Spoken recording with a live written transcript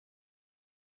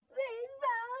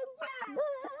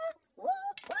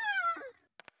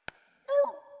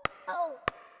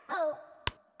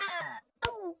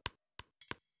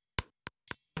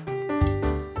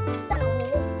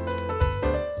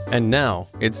And now,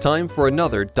 it's time for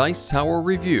another Dice Tower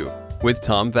review with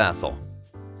Tom Vasel.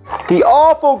 The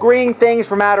Awful Green Things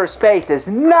from Outer Space is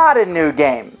not a new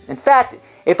game. In fact,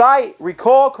 if I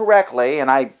recall correctly,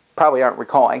 and I probably aren't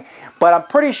recalling, but I'm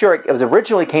pretty sure it was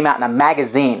originally came out in a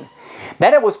magazine.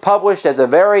 Then it was published as a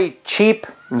very cheap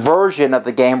version of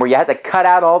the game where you had to cut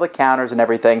out all the counters and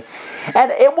everything.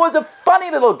 And it was a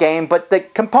funny little game, but the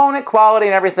component quality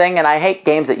and everything, and I hate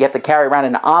games that you have to carry around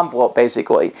in an envelope,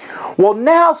 basically. Well,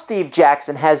 now Steve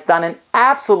Jackson has done an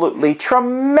absolutely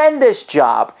tremendous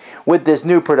job with this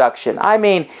new production. I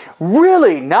mean,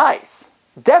 really nice.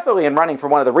 Definitely in running for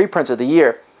one of the reprints of the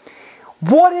year.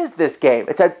 What is this game?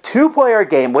 It's a two-player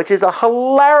game, which is a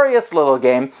hilarious little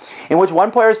game in which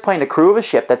one player is playing the crew of a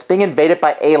ship that's being invaded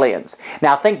by aliens.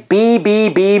 Now think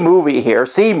BBB movie here,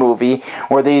 C movie,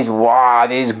 where these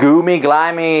goomy,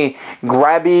 glimey,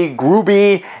 grabby,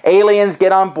 grooby aliens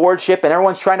get on board ship and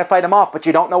everyone's trying to fight them off, but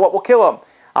you don't know what will kill them.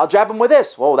 I'll jab them with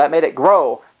this. Whoa, that made it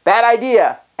grow. Bad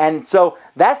idea. And so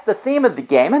that's the theme of the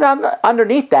game, and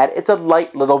underneath that, it's a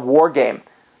light little war game.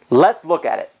 Let's look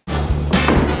at it.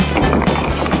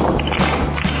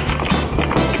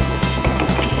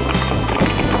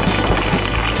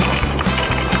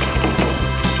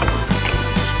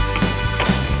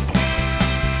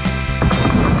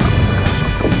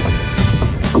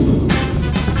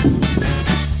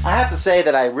 I have to say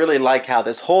that I really like how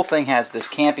this whole thing has this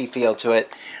campy feel to it.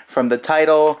 From the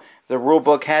title, the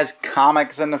rulebook has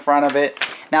comics in the front of it.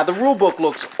 Now the rulebook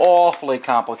looks awfully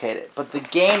complicated, but the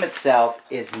game itself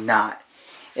is not.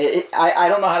 I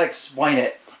don't know how to explain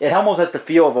it. It almost has the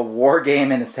feel of a war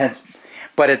game in a sense,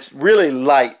 but it's really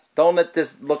light. Don't let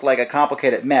this look like a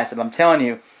complicated mess. And I'm telling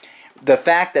you, the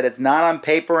fact that it's not on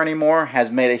paper anymore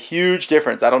has made a huge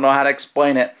difference. I don't know how to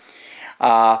explain it.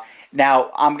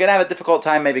 Now, I'm going to have a difficult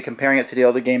time maybe comparing it to the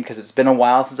other game because it's been a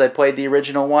while since I played the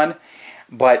original one.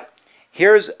 But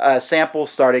here's a sample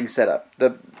starting setup.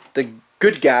 The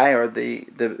good guy, or the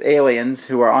aliens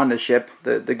who are on the ship,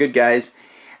 the good guys,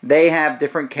 they have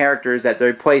different characters that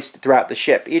they're placed throughout the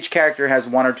ship. Each character has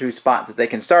one or two spots that they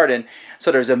can start in, so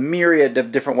there's a myriad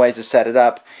of different ways to set it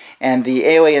up. And the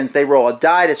aliens, they roll a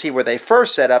die to see where they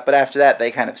first set up, but after that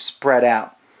they kind of spread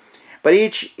out. But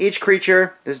each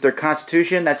creature, this is their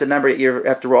constitution. That's a number that you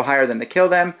have to roll higher than to kill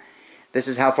them. This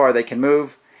is how far they can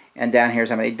move. And down here is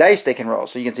how many dice they can roll.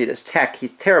 So you can see this tech,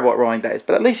 he's terrible at rolling dice,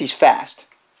 but at least he's fast.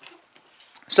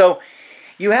 So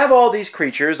you have all these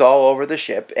creatures all over the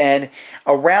ship, and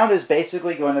a round is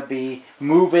basically going to be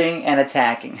moving and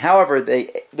attacking. However,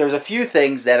 there's a few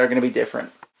things that are going to be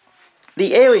different.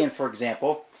 The alien, for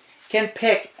example, can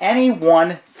pick any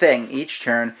one thing each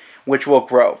turn which will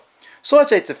grow. So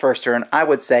let's say it's the first turn, I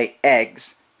would say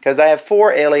eggs, because I have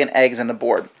 4 alien eggs on the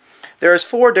board. There's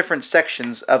 4 different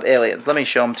sections of aliens. Let me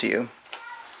show them to you.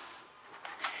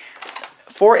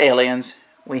 4 aliens.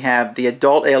 We have the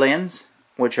adult aliens,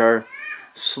 which are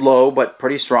slow but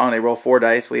pretty strong. They roll 4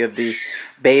 dice. We have the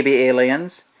baby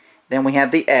aliens. Then we have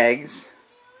the eggs.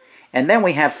 And then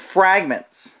we have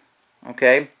fragments,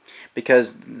 okay?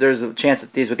 Because there's a chance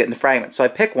that these will get into fragments. So I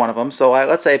pick one of them. So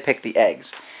let's say I pick the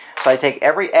eggs. So I take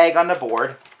every egg on the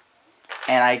board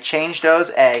and I change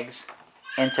those eggs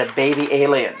into baby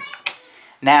aliens.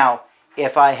 Now,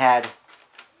 if I had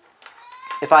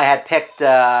picked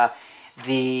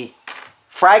the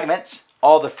fragments,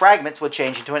 all the fragments would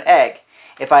change into an egg.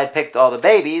 If I had picked all the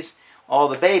babies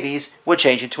would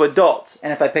change into adults.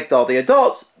 And if I picked all the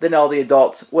adults, then all the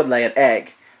adults would lay an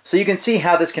egg. So you can see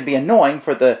how this can be annoying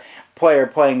for the player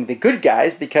playing the good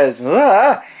guys because,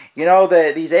 you know,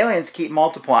 these aliens keep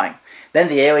multiplying. Then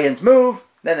the aliens move,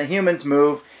 then the humans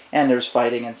move, and there's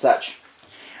fighting and such.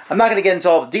 I'm not going to get into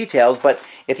all the details, but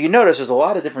if you notice, there's a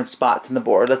lot of different spots in the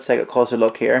board. Let's take a closer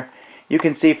look here. You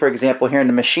can see, for example, here in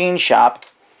the machine shop,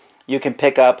 you can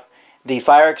pick up the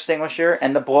fire extinguisher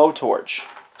and the blowtorch.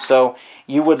 So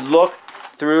you would look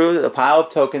through the pile of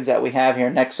tokens that we have here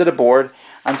next to the board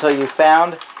until you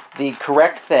found the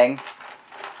correct thing.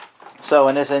 So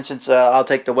in this instance, I'll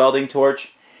take the welding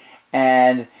torch,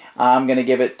 and I'm going to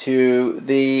give it to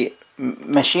the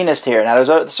machinist here. Now, there's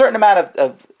a certain amount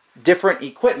of different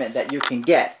equipment that you can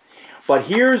get. But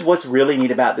here's what's really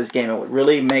neat about this game, and what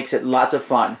really makes it lots of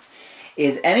fun,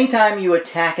 is anytime you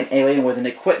attack an alien with an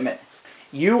equipment,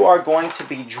 you are going to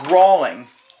be drawing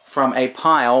from a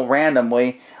pile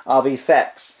randomly of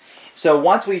effects. So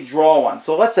once we draw one,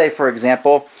 so let's say, for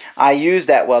example, I use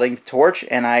that welding torch,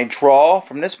 and I draw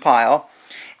from this pile,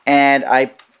 and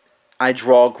I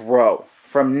draw grow.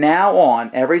 From now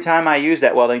on, every time I use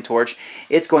that welding torch,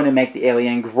 it's going to make the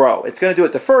alien grow. It's going to do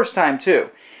it the first time too,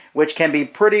 which can be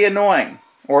pretty annoying.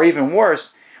 Or even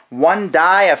worse, one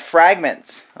die of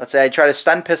fragments. Let's say I try to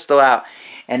stun pistol out,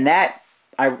 and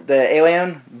the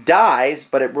alien dies,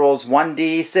 but it rolls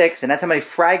 1d6, and that's how many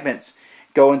fragments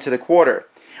go into the quarter.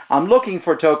 I'm looking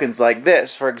for tokens like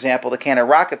this. For example, the can of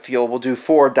rocket fuel will do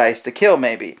 4 dice to kill,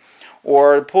 maybe.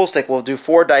 Or the pool stick will do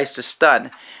 4 dice to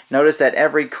stun. Notice that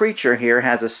every creature here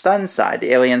has a stun side.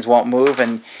 The aliens won't move,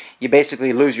 and you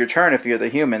basically lose your turn if you're the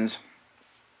humans.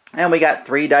 And we got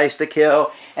 3 dice to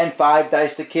kill, and 5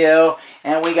 dice to kill,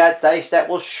 and we got dice that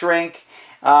will shrink.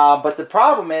 But the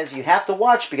problem is you have to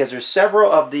watch, because there's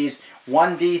several of these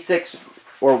 1d6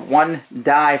 or 1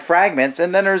 die fragments,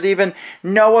 and then there's even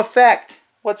no effect.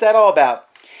 What's that all about?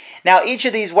 Now, each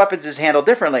of these weapons is handled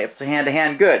differently. If it's a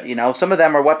hand-to-hand, good. You know, some of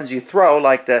them are weapons you throw,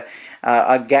 like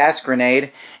a gas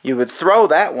grenade. You would throw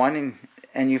that one,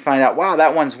 and you find out, wow,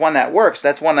 that one's one that works.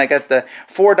 That's one I got the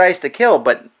 4 dice to kill,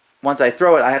 but once I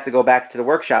throw it, I have to go back to the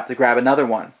workshop to grab another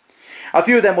one. A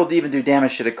few of them will even do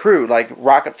damage to the crew, like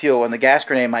rocket fuel, and the gas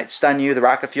grenade might stun you. The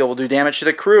rocket fuel will do damage to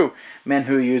the crew, men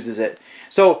who uses it.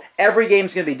 So every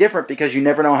game's going to be different, because you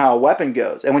never know how a weapon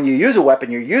goes. And when you use a weapon,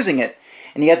 you're using it,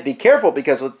 and you have to be careful,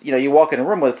 because you walk in a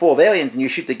room full of aliens and you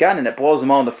shoot the gun and it blows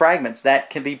them all into fragments. That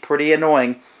can be pretty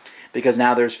annoying, because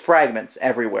now there's fragments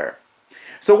everywhere.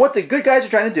 So what the good guys are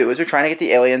trying to do is they're trying to get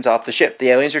the aliens off the ship. The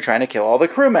aliens are trying to kill all the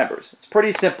crew members. It's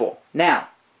pretty simple. Now,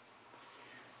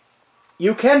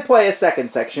 you can play a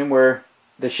second section where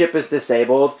the ship is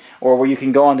disabled, or where you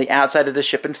can go on the outside of the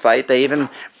ship and fight. They even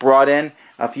brought in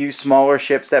a few smaller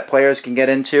ships that players can get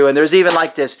into, and there's even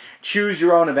like this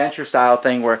choose-your-own-adventure style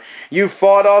thing where you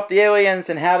fought off the aliens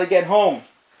and how to get home.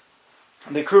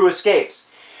 The crew escapes.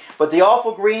 But the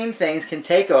awful green things can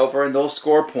take over, and they'll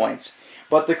score points.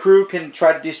 But the crew can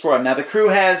try to destroy them. Now, the crew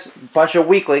has a bunch of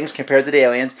weaklings compared to the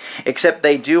aliens, except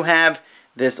they do have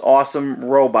this awesome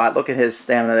robot. Look at his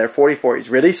stamina there, 44. He's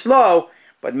really slow,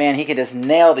 but man, he can just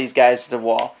nail these guys to the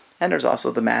wall. And there's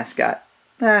also the mascot.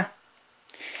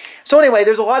 So anyway,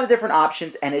 there's a lot of different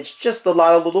options, and it's just a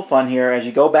lot of little fun here as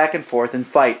you go back and forth and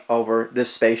fight over this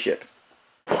spaceship.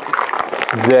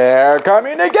 They're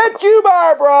coming to get you,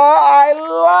 Barbara!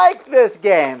 I like this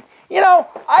game. You know,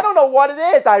 I don't know what it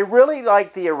is. I really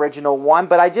like the original one,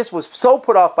 but I just was so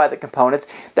put off by the components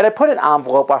that I put an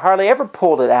envelope. I hardly ever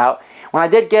pulled it out. When I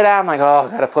did get out, I'm like, oh,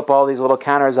 I've got to flip all these little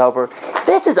counters over.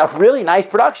 This is a really nice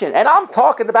production, and I'm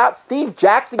talking about Steve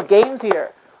Jackson Games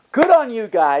here. Good on you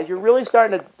guys. You're really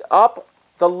starting to up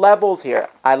the levels here.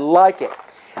 I like it.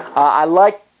 I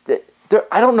like that.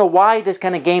 I don't know why this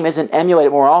kind of game isn't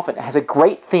emulated more often. It has a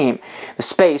great theme. The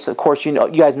space, of course, you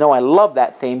guys know I love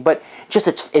that theme, but just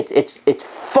it's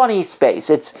funny space.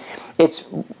 It's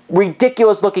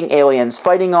ridiculous looking aliens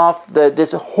fighting off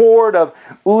this horde of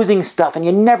oozing stuff, and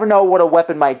you never know what a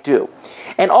weapon might do.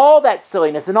 And all that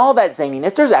silliness and all that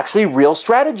zaniness, there's actually real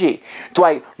strategy. Do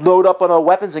I load up on the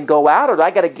weapons and go out, or do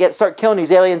I got to start killing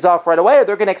these aliens off right away, or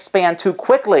they're going to expand too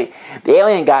quickly? The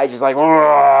alien guy just like,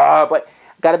 but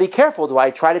got to be careful. Do I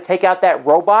try to take out that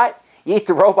robot? You eat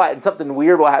the robot and something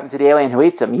weird will happen to the alien who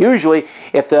eats him. Usually,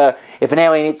 if an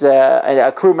alien eats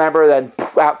a crew member, then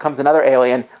out comes another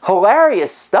alien.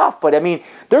 Hilarious stuff, but I mean,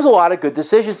 there's a lot of good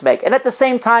decisions to make. And at the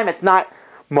same time, it's not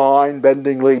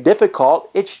mind-bendingly difficult.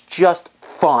 It's just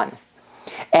fun.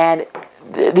 And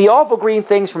the awful green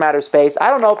things from outer space, I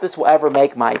don't know if this will ever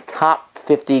make my top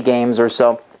 50 games or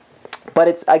so. But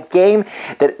it's a game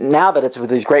that, now that it's with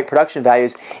these great production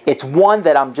values, it's one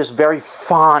that I'm just very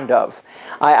fond of.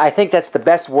 I think that's the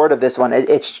best word of this one.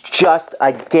 It's just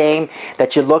a game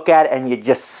that you look at and you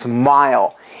just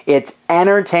smile. It's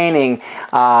entertaining,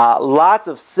 lots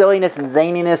of silliness and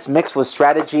zaniness mixed with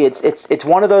strategy. It's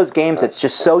one of those games that's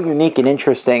just so unique and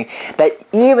interesting that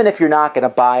even if you're not going to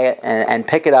buy it and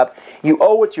pick it up, you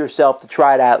owe it to yourself to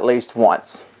try it out at least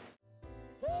once.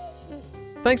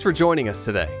 Thanks for joining us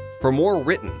today. For more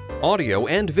written, audio,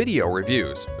 and video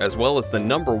reviews, as well as the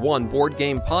 #1 board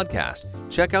game podcast,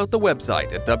 check out the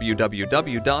website at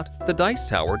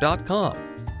www.thedicetower.com.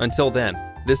 Until then,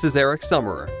 this is Eric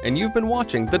Summerer, and you've been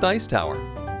watching The Dice Tower.